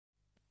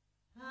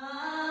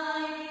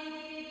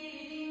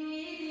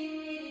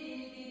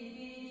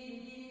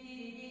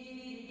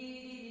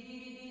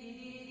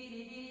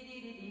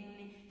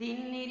Risuona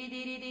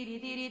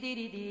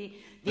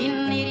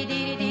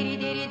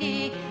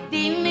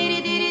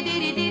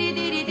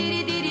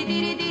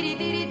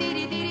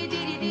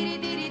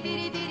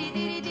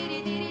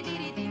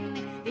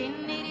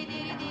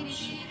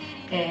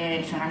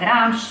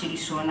Gramsci,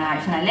 risuona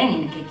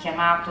Lenin, che è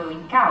chiamato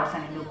in causa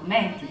nei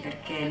documenti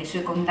perché le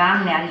sue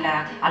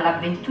condanne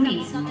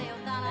all'avventurismo.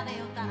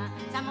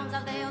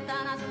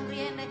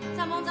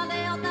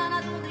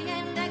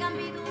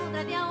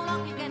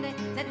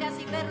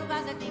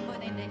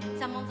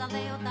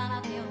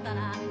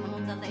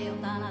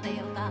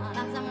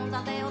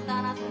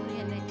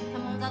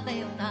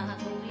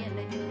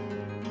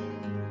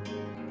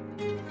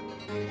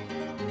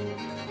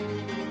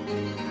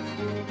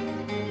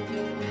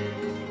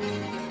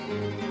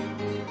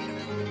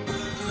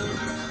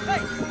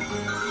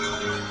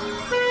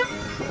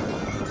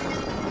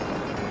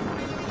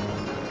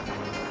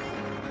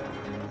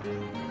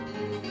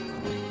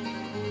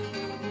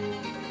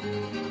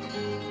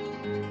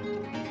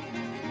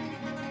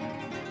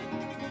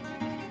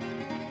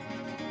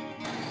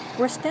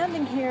 We're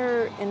standing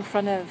here in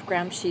front of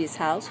Gramsci's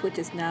house, which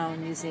is now a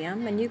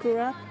museum, and you grew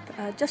up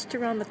just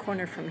around the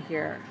corner from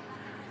here.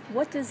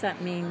 What does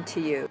that mean to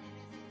you?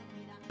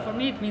 For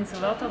me it means a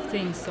lot of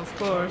things, of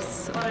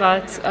course,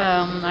 but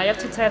I have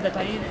to tell that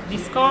I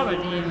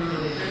discovered him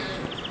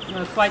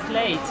quite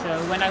late,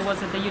 when I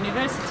was at the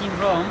university in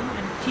Rome,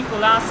 and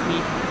people asked me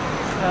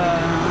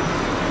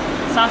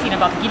something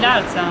about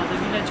Ghilarza, the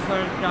village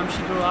where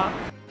Gramsci grew up.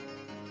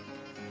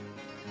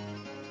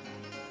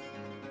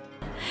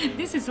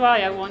 This is why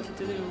I wanted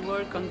to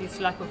work on this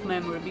lack of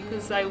memory,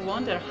 because I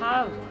wonder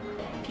how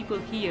people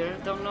here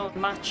don't know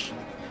much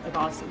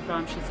about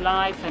Gramsci's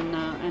life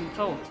and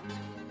thought.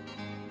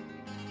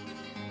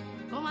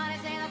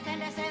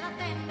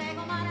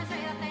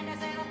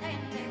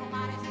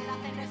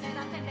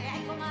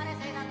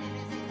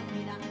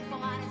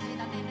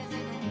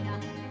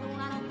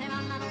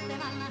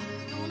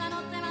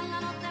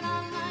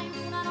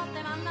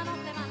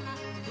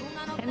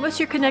 And what's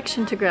your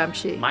connection to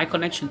Gramsci? My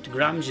connection to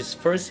Gramsci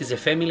first is a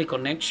family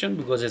connection,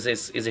 because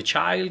as a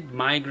child,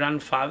 my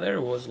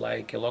grandfather was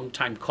like a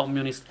long-time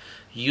communist,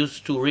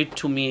 used to read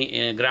to me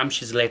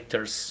Gramsci's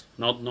letters,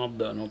 not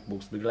the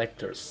notebooks, the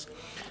letters.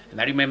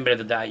 And I remember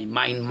that in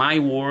my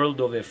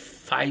world of a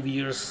 5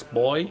 years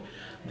boy,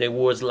 there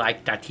was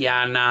like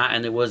Tatiana,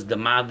 and there was the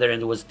mother,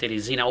 and there was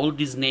Teresina. All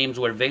these names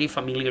were very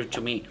familiar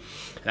to me.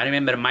 And I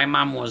remember my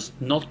mom was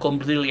not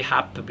completely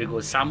happy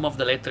because some of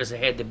the letters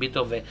had a bit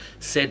of a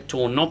sad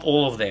tone, not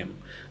all of them.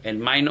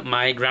 And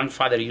my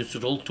grandfather used to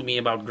talk to me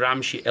about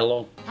Gramsci a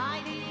lot.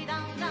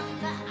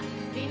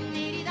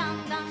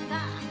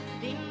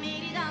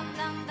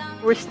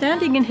 We're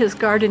standing in his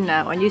garden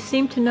now, and you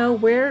seem to know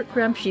where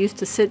Gramsci used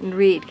to sit and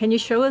read. Can you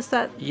show us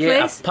that place?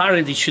 Yeah,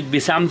 apparently it should be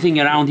something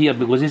around here,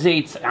 because they say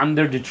it's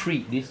under the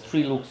tree. This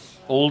tree looks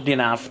old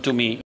enough to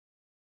me.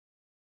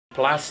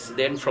 Plus,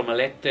 then from a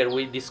letter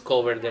we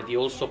discovered that he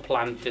also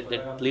planted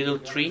that little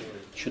tree.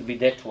 Should be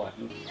that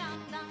one.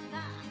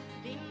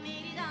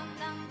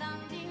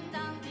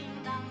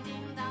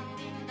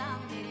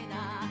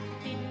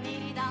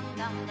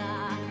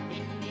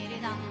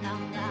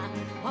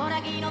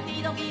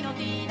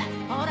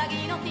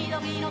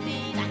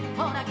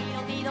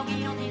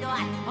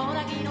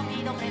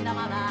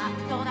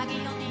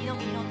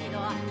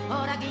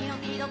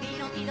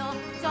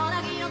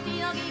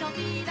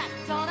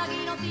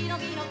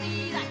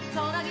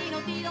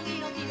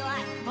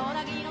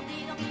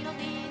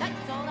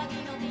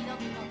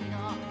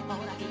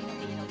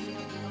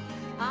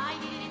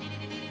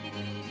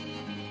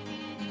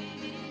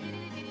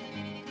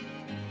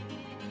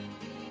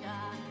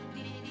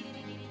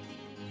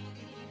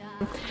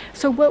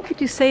 So what would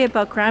you say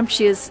about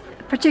Gramsci as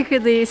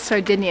particularly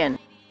Sardinian?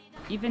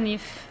 Even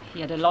if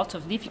he had a lot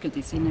of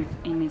difficulties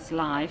in his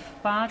life,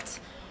 but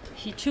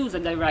he chose a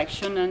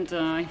direction and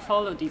he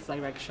followed this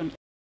direction.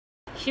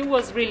 He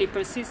was really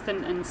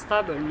persistent and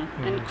stubborn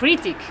and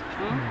critic.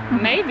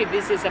 Maybe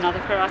this is another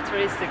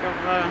characteristic of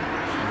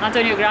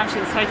Antonio Gramsci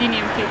and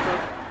Sardinian people.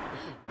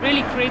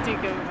 Really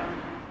critical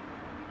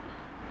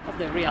of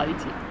the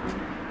reality.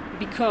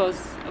 Because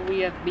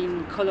we have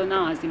been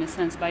colonized in a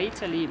sense by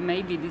Italy,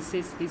 maybe this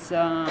is this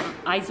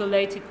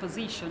isolated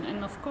position,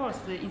 and of course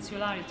the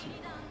insularity.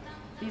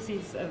 This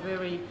is a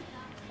very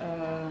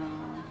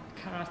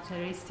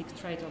characteristic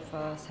trait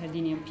of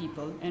Sardinian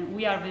people, and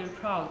we are very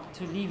proud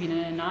to live in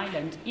an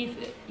island,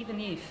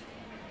 even if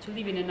to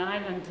live in an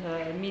island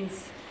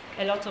means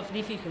a lot of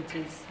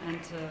difficulties and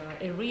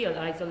a real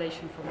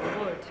isolation from the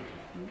world.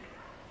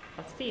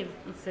 But still,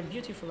 it's a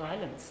beautiful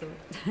island. So.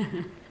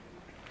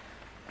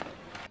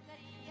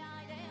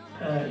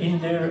 In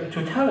their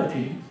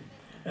totality,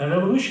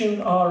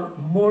 revolutions are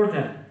more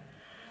than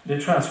the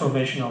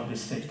transformation of the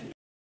state.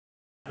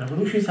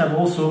 Revolutions have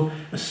also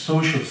a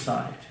social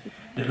side,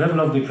 the level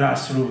of the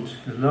grassroots,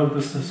 the level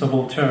of the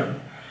subaltern,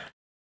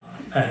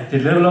 the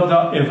level of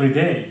the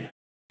everyday.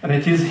 And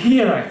it is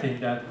here, I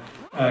think, that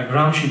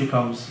Gramsci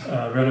becomes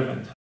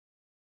relevant.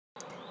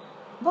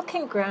 What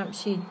can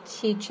Gramsci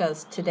teach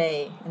us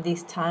today in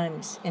these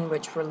times in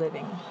which we're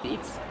living?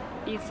 It's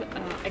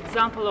an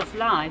example of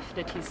life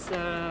that is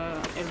a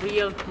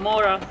real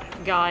moral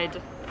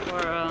guide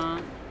for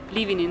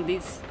living in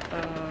this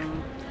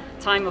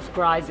time of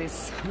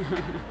crisis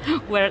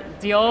where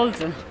the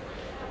old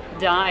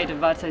died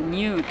but the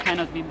new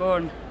cannot be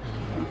born.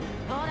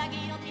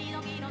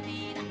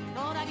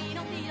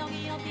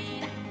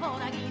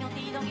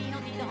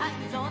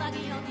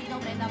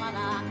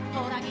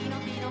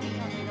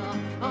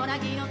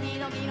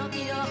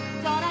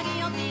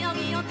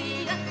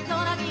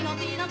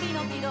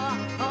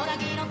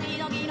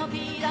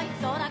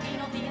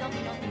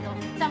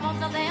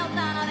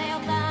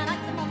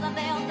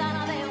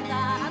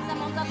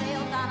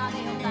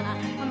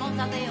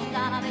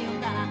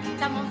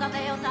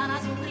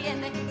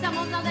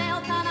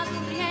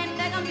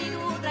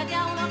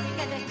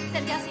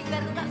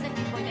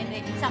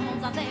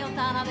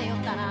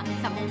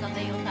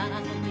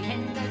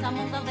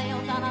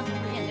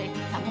 Siamo